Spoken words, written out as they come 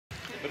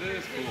But it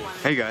is cool.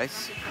 Hey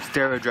guys,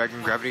 Stereo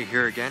Dragon Gravity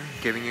here again,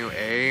 giving you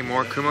a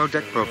Murakumo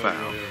Deck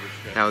profile.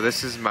 Now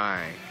this is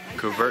my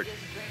Covert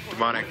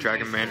Demonic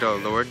Dragon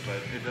Mandala Lord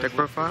deck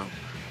profile.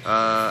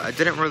 I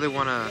did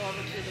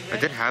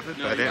have it,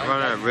 but I didn't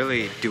want to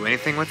really do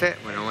anything with it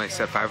when only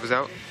set 5 was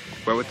out.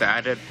 But with the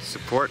added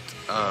support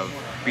of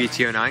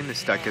BTO9,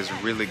 this deck is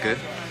really good.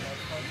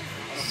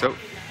 So,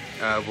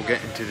 we'll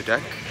get into the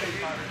deck.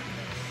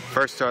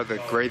 First are the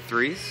grade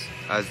 3s,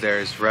 as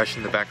there's Rush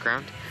in the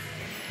background.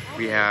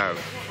 We have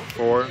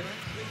 4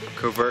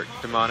 Covert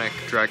Demonic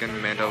Dragon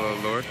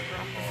Mandala Lord.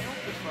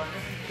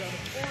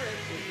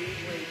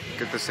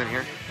 Get this in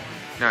here.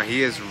 Now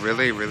he is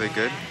really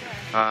good.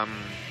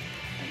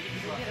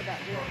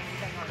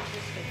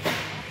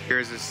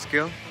 Here's his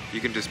skill.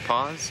 You can just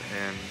pause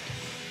and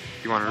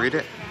if you want to read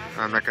it.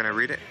 I'm not going to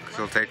read it because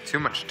it'll take too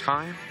much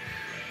time.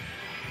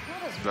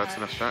 So that's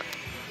enough of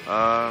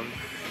that.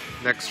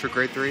 Next for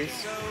grade 3s,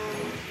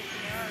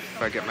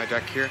 if I get my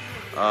deck here,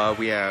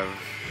 we have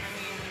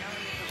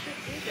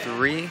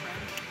 3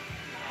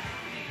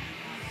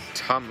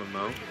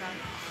 Tamamo.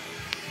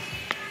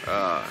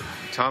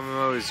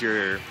 Tamamo is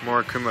your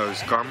Murakumo's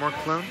Garmor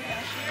clone.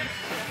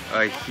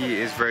 He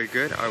is very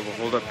good. I will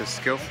hold up his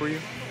skill for you.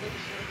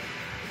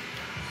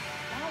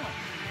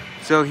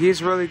 So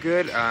he's really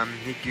good.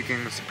 You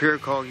can superior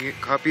call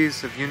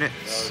copies of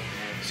units,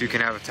 so you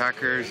can have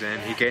attackers,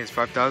 and he gains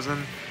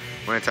 5,000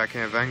 when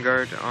attacking a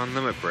Vanguard on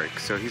limit break.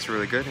 So he's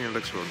really good, and he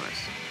looks real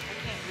nice.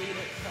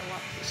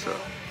 So,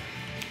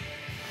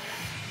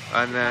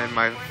 and then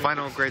my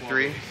final grade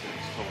 3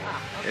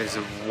 is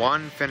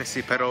 1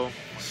 Fantasy Petal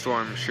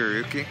Storm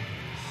Shiryuki.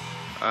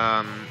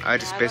 I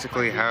just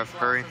basically have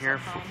her in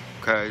here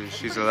because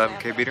she's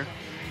 11k beater,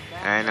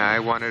 and I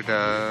wanted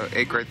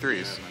 8 grade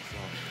 3s.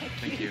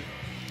 Thank you.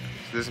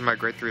 So this is my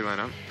grade 3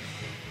 lineup.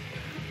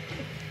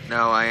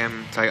 Now I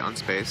am tight on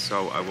space,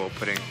 so I will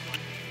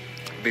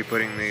be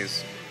putting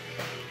these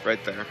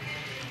right there.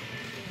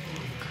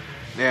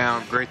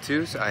 Now grade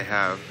 2s, I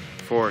have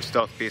 4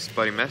 Stealth Beast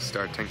Bloody Mist,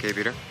 our 10k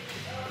beater.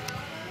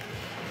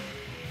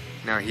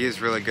 Now he is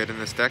really good in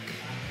this deck.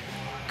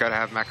 Gotta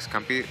have max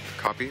copies.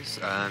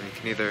 You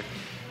can either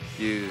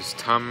use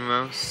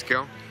Tamamo's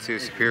skill to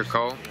superior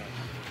call.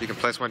 You can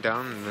place one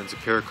down and then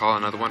superior call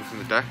another one from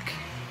the deck,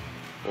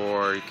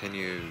 or you can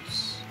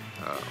use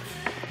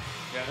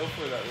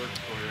hopefully that works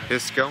for you.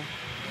 his skill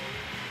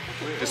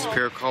to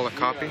superior call a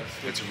copy.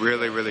 It's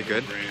really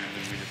good.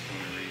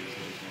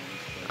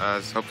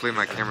 So hopefully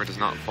my camera does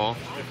not fall.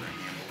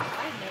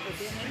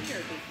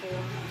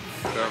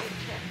 So,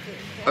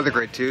 other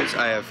grade 2s,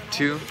 I have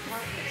 2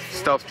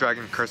 Stealth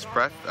Dragon Curse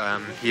Breath.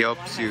 He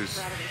helps you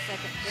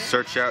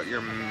search out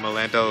your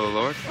Mandala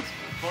Lord. As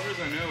far as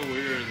I know,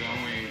 we're the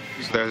only...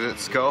 So there's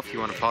its skill if you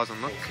want to pause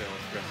and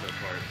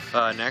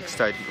look. Next,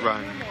 I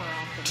run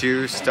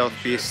 2 Stealth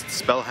Beast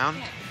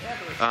Spellhound.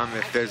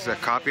 If there's a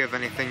copy of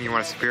anything you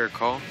want to superior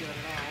call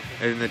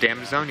in the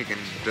damage zone, you can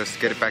just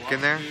get it back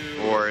in there.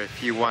 Or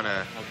if you want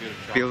to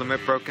be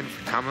limit broken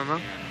for Tamamo,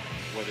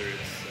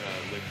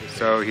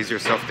 so he's your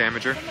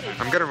self-damager.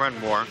 I'm going to run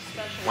more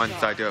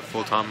once I do a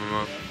full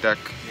Tamamo deck,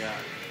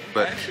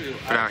 but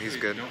for now he's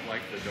good,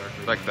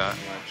 like that.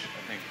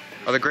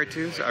 Other grade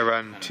 2s, I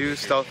run 2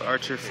 Stealth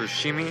Archer for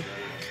Shimi.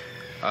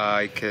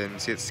 You can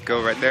see its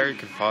skill right there. You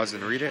can pause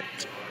and read it,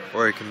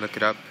 or you can look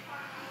it up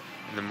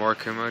in the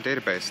Murakumo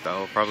database that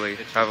I'll probably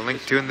have a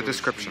link to in the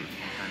description.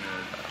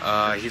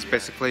 He's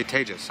basically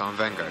Tejas on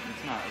Vanguard.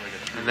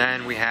 And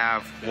then we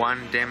have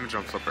 1 Damage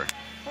on Flipper.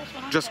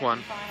 Just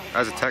 1,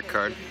 as a tech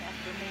card.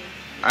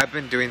 I've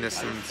been doing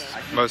this in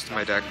most of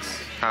my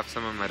decks,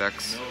 some of my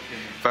decks.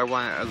 If I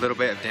want a little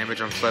bit of damage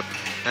on flip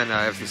and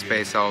I have the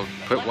space, I'll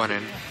put 1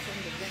 in.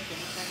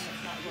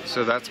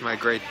 So that's my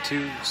grade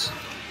 2s,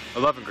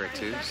 11 grade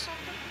 2s.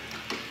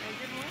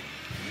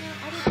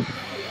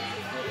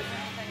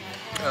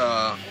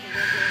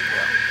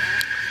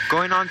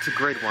 Going on to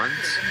grade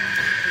 1s,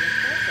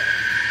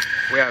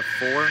 we have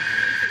 4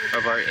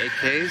 of our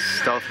AKs,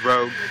 Stealth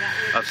Rogue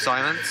of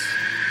Silence.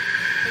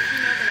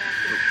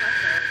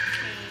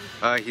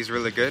 He's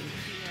really good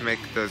to make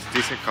those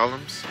decent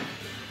columns.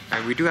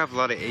 And we do have a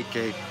lot of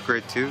 8k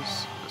grade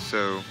 2s,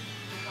 so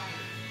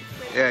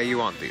yeah, you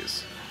want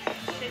these.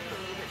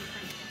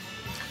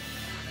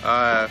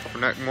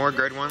 For more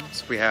grade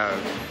 1s, we have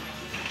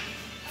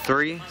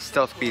 3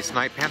 Stealth Beast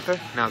Night Panther.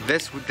 Now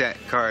this deck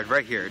card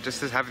right here,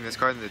 just as having this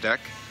card in the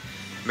deck,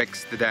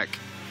 makes the deck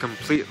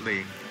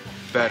completely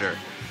better.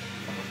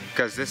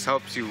 Because this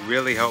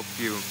really helps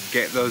you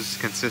get those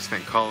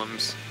consistent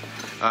columns.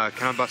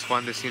 Counterblast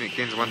 1, this unit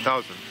gains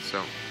 1,000,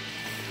 so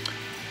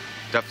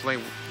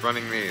definitely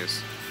running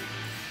these.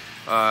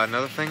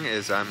 Another thing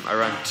is I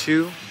run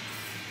 2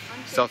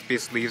 Stealth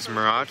Beast Leaves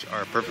Mirage,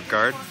 our perfect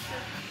guard.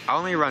 I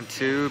only run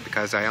 2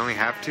 because I only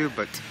have 2,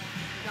 but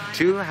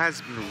 2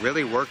 has been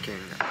really working.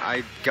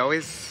 I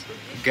always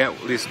get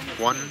at least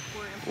 1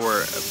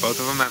 or both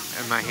of them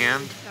in my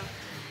hand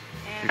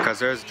because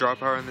there's draw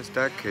power in this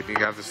deck, and you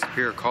have the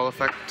superior call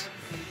effect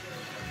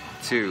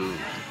to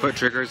put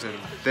triggers in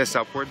this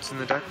upwards in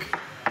the deck,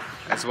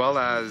 as well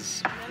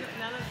as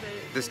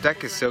this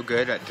deck is so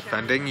good at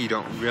defending, you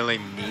don't really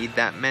need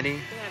that many,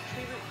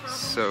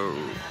 so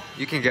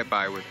you can get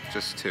by with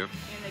just 2.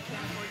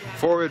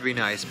 4 would be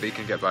nice, but you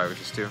can get by with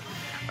just 2.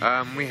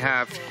 We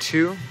have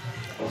 2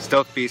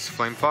 Stealth Beast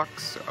Flame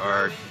Fox,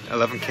 our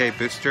 11k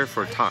booster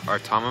for our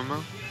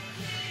Tamamo.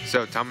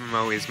 So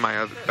Tamamo is my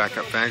other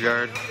backup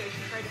Vanguard.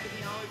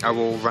 I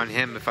will run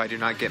him if I do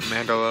not get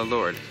Mandala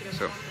Lord.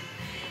 So,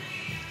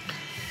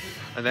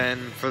 and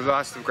then for the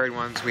last of grade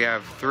 1s, we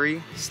have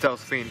 3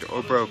 Stealth Fiend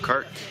Obro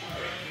Cart.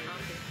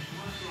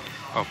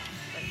 Oh,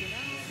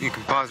 you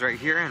can pause right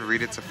here and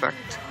read its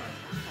effect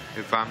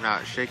if I'm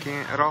not shaking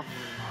it at all.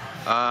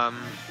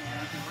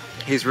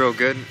 He's real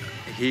good.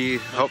 He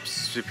helps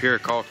Superior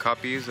call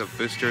copies of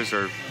boosters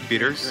or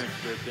beaters.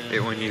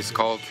 When he's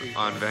called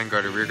on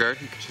Vanguard or Rearguard,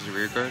 you can choose a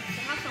Rearguard.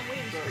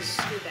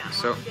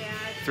 So,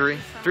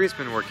 3's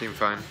been working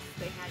fine.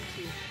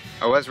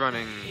 I was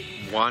running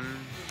 1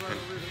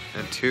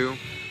 and 2,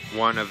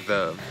 one of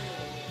the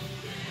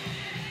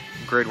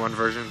grade 1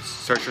 versions,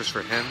 searchers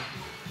for him,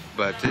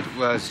 but it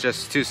was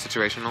just too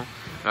situational,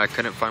 and I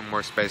couldn't find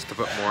more space to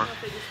put more,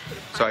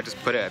 so I just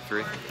put it at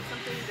 3.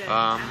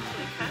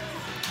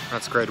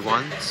 That's grade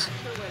 1s.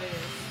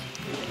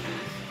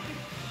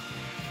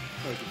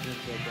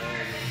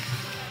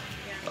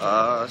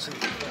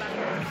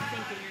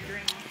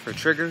 For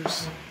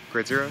triggers,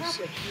 grade 0s.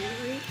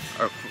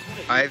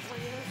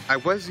 I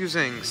was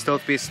using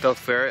Stealth Beast, Stealth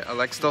Ferret. I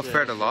like Stealth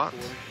Ferret a lot,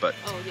 but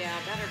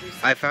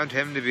I found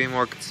him to be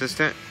more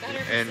consistent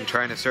in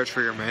trying to search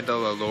for your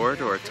Mandala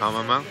Lord or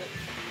Tamamo,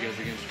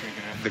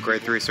 the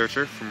grade 3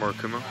 searcher from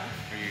Murakumo.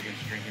 Are you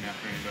against drinking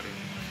after anybody?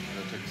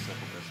 I'll take a sip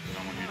of this,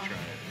 but I want you to try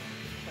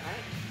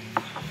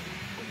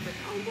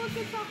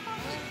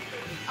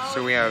it.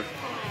 So we have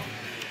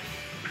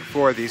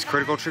 4 of these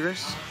critical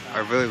triggers. I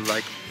really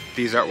like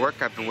these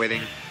artwork. I've been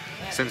waiting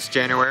since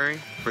January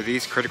for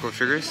these critical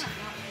triggers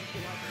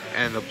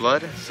and the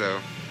blood.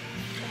 So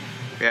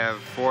we have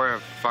 4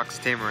 of Fox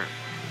Tamer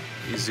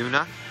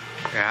Izuna.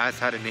 It has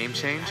had a name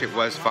change. It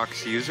was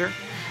Fox User.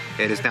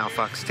 It is now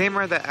Fox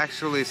Tamer. That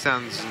actually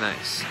sounds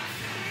nice.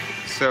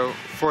 So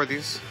 4 of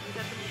these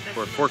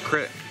for 4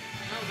 crit.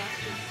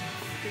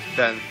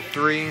 Then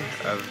 3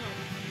 of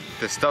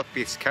the Stealth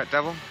Beast Cat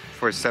Devil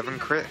for 7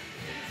 crit.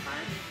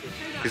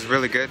 He's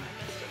really good.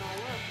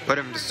 Put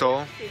him to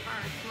Soul.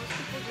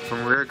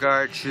 From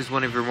Rearguard, choose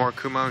one of your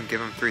Murakumo and give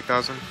him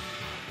 3,000.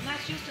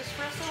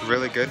 It's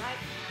really good.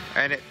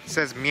 And it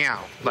says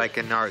meow, like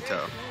in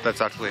Naruto.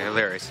 That's actually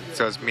hilarious. It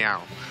says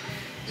meow.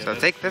 So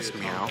take this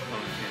meow.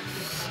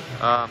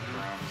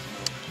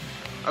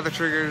 Other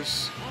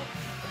triggers,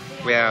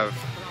 we have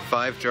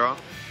 5 draw.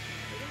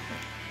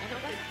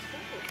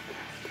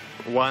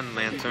 1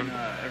 lantern.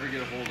 Ever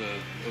get a hold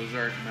of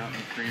Ozark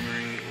Mountain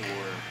Creamery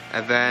or?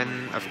 And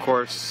then, of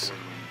course,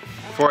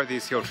 4 of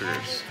these heal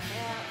triggers.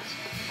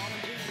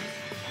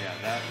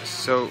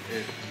 So,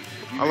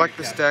 I like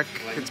this deck.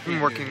 It's been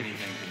working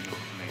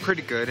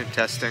pretty good in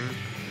testing.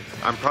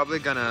 I'm probably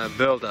gonna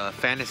build a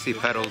Fantasy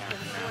Pedal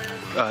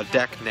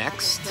deck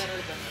next.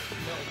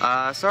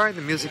 Sorry,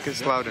 the music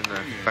is loud in the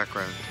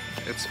background.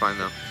 It's fine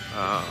though.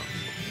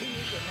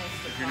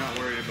 If you're not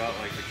worried about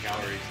like the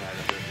calorie side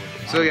of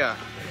it. So yeah,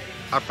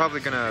 I'm probably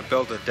gonna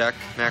build a deck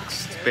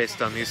next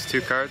based on these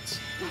 2 cards.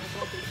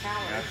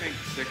 Yeah, I think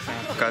 6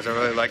 ounces. Guys, I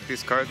really like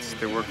these cards.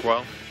 They work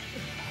well.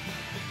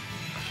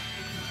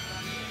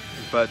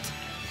 But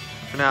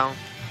for now,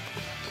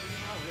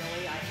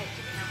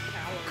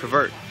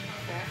 Covert.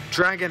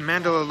 Dragon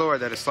Mandala Lord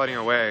that is sliding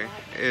away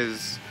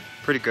is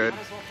pretty good.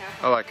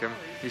 I like him.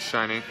 He's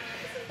shiny.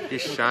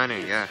 He's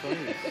shiny, yeah.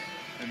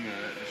 And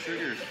the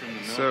sugars from the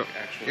milk So,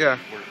 actually yeah.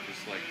 work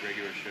just like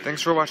regular sugar.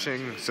 Thanks for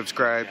watching.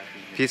 Subscribe.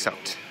 Peace out.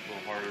 A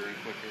little harder and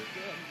quicker.